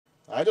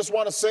I just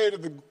want to say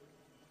to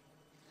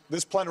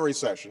this plenary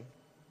session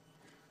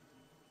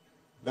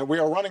that we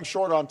are running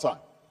short on time.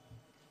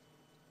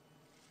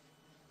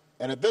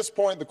 And at this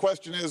point, the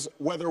question is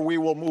whether we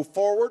will move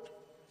forward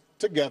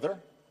together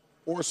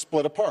or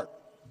split apart,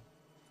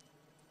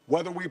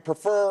 whether we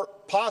prefer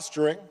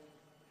posturing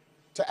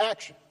to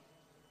action.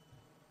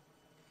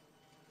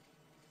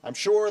 I'm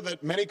sure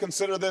that many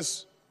consider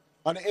this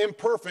an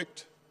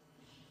imperfect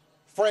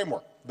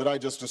framework that I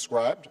just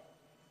described.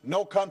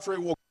 No country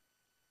will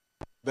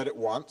that it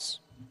wants.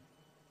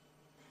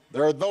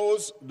 There are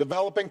those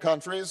developing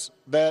countries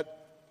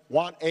that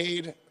want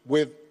aid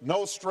with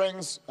no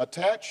strings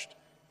attached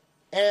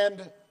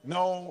and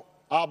no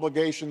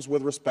obligations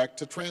with respect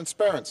to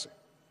transparency.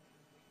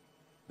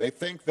 They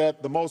think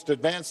that the most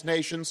advanced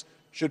nations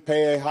should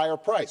pay a higher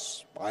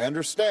price. I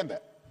understand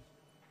that.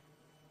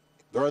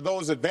 There are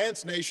those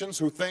advanced nations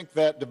who think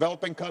that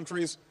developing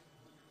countries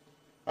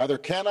either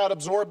cannot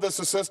absorb this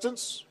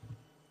assistance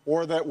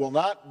or that will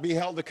not be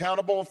held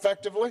accountable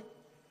effectively,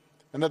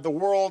 and that the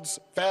world's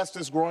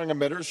fastest growing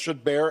emitters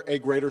should bear a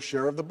greater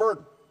share of the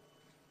burden.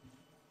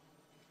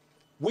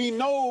 We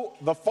know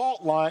the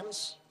fault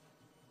lines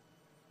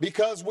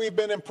because we've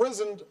been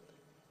imprisoned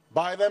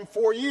by them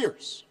for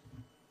years.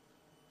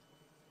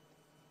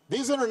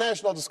 These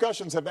international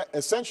discussions have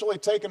essentially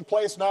taken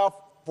place now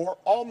for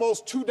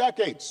almost 2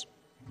 decades.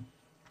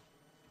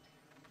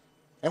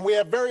 And we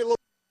have very little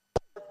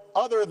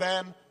other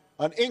than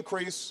an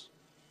increase,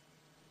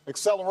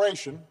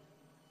 acceleration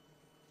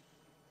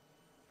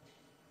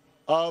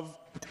of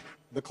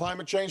the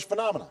climate change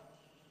phenomenon.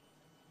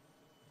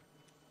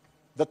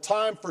 The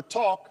time for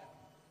talk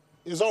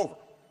is over.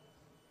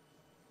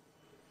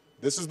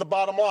 This is the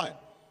bottom line.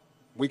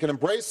 We can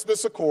embrace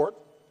this accord,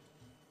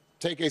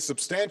 take a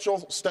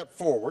substantial step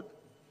forward,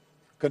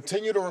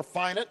 continue to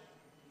refine it,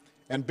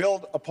 and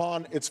build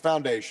upon its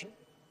foundation.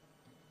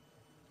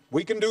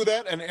 We can do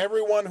that, and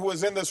everyone who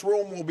is in this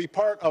room will be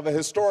part of a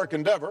historic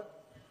endeavor,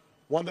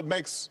 one that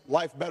makes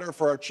life better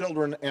for our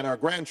children and our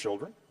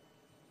grandchildren.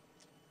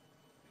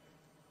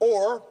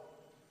 Or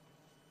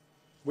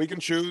we can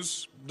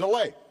choose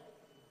delay,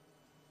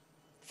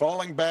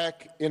 falling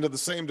back into the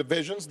same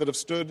divisions that have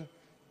stood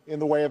in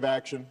the way of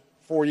action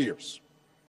for years.